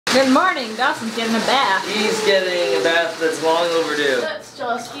Good morning. Dawson's getting a bath. He's getting a bath that's long overdue. Let's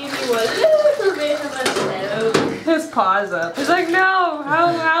just give you a little bit of a soak. His paws up. He's like, no,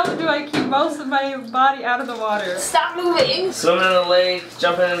 how do I keep most of my body out of the water? Stop moving. Swimming in the lake,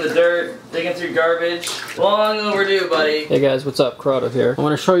 jumping in the dirt, digging through garbage. Long overdue, buddy. Hey guys, what's up? Corrado here. I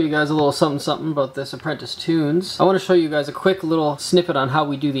want to show you guys a little something about this Apprentice Tunes. I want to show you guys a quick little snippet on how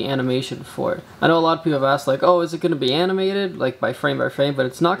we do the animation for it. I know a lot of people have asked like, oh, is it going to be animated like by frame, but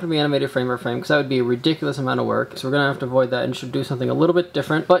it's not going to be animated frame by frame because that would be a ridiculous amount of work. So we're going to have to avoid that and should do something a little bit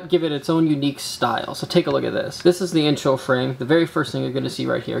different, but give it its own unique style. So take a look at this. This is the intro frame. The very first thing you're going to see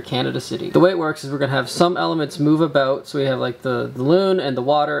right here, Canada City. The way it works is we're going to have some elements move about. So we have like the loon and the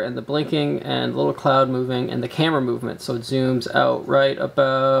water and the blinking and the little cloud moving and the camera movement. So it zooms out right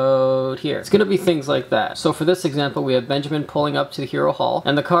about here. It's going to be things like that. So for this example, we have Benjamin pulling up to the Hero Hall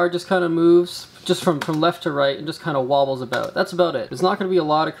and the car just kind of moves just from left to right and just kind of wobbles about. That's about it. There's not going to be a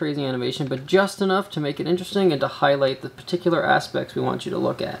lot of crazy animation, but just enough to make it interesting and to highlight the particular aspects we want you to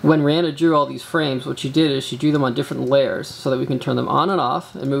look at. When Rianna drew all these frames, what she did is she drew them on different layers so that we can turn them on and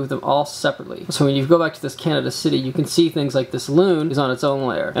off and move them all separately. So when you go back to this Canada City, you can see things like this loon is on its own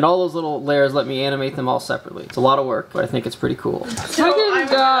layer. And all those little layers let me animate them all separately. It's a lot of work, but I think it's pretty cool. My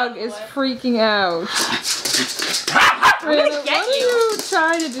dog is freaking out. Rianna, what are you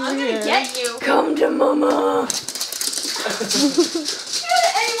trying to do here? I'm gonna get you. Come to mama. And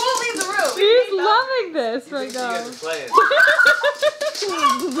he won't leave the room. He's loving this right now.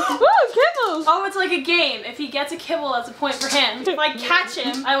 Woo, kibbles! Oh, it's like a game. If he gets a kibble, that's a point for him. If I catch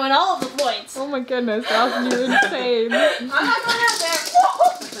him, I win all of the points. Oh my goodness, Dawson, you're insane. I'm not going out there.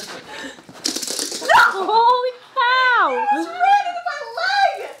 No! Holy cow! It's right into my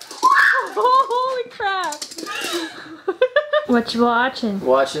leg! Holy crap! What you watching?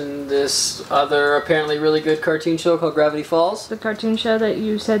 Watching this other apparently really good cartoon show called Gravity Falls. The cartoon show that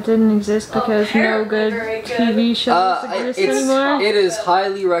you said didn't exist because no good TV shows exist anymore? It is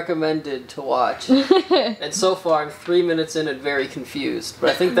highly recommended to watch. And so far I'm 3 minutes in and very confused. But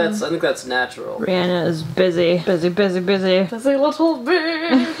I think that's natural. Rianna is busy. Busy little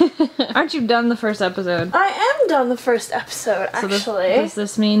bee. Aren't you done the first episode? I am done the first episode, actually. Does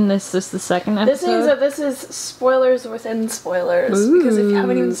this mean this is the second episode? This means that this is spoilers within spoilers. Because if you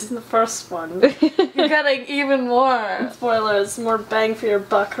haven't even seen the first one, you're getting even more spoilers, more bang for your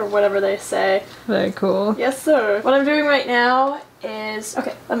buck or whatever they say. Very cool. Yes, sir. What I'm doing right now is...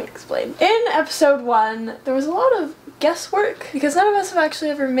 Okay, let me explain. In episode 1, there was a lot of guesswork because none of us have actually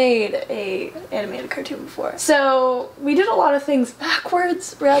ever made a animated cartoon before. So we did a lot of things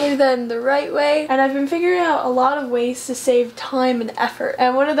backwards rather than the right way, and I've been figuring out a lot of ways to save time and effort.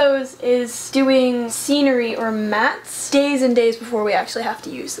 And one of those is doing scenery or mats days and days before we actually have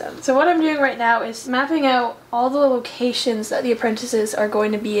to use them. So what I'm doing right now is mapping out all the locations that the apprentices are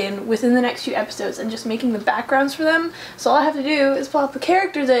going to be in within the next few episodes and just making the backgrounds for them. So all I have to do is plop the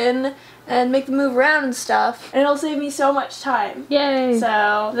characters in and make them move around and stuff, and it'll save me so much time. Yay!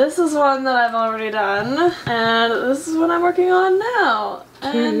 So this is one that I've already done, and this is what I'm working on now.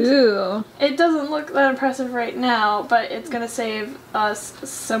 And cool. It doesn't look that impressive right now, but it's gonna save us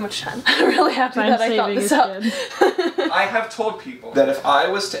so much time. I'm really happy that I thought this up. I have told people that if I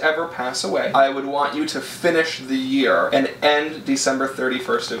was to ever pass away, I would want you to finish the year and end December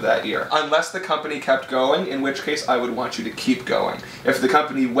 31st of that year. Unless the company kept going, in which case I would want you to keep going. If the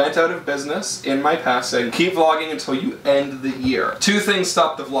company went out of business in my passing, keep vlogging until you end the year. 2 things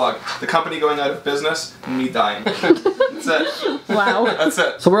stop the vlog: the company going out of business and me dying. That's it. Wow. That's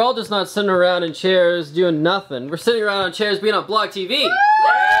it. So we're all just not sitting around in chairs doing nothing. We're sitting around on chairs being on Blog TV. Yeah!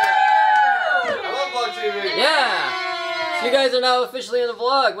 I love Vlog TV. Yeah! So you guys are now officially in the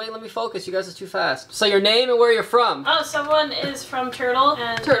vlog. Wait, let me focus. You guys are too fast. So your name and where you're from. Oh, someone is from Turtle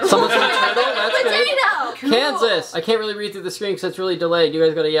and... Someone's from Turtle? That's good. Cool. Kansas! I can't really read through the screen because it's really delayed. You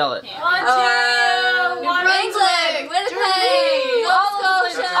guys gotta yell it. Ontario! New Brunswick! Winnipeg! Nova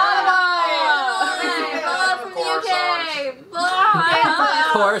Scotia! Ottawa! From the UK!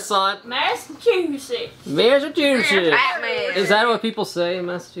 Coruscant. Massachusetts. Massachusetts. Is that what people say in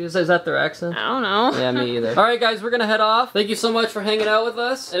Massachusetts? Is that their accent? I don't know. Yeah, me either. Alright guys, we're gonna head off. Thank you so much for hanging out with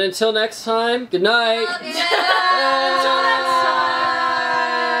us. And until next time, good night. Love you. Until next time.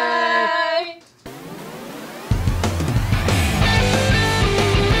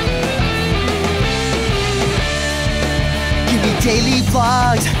 Give me daily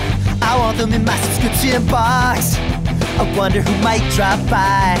vlogs. I want them in my subscription box. I wonder who might drop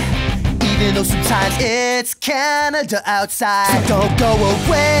by, even though sometimes it's Canada outside. So don't go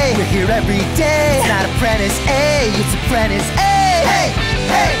away, we're here every day. It's not ApprenticeEh, it's ApprenticeEh. Hey,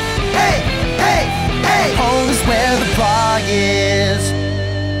 hey, hey, hey, hey. Home is where the vlog is.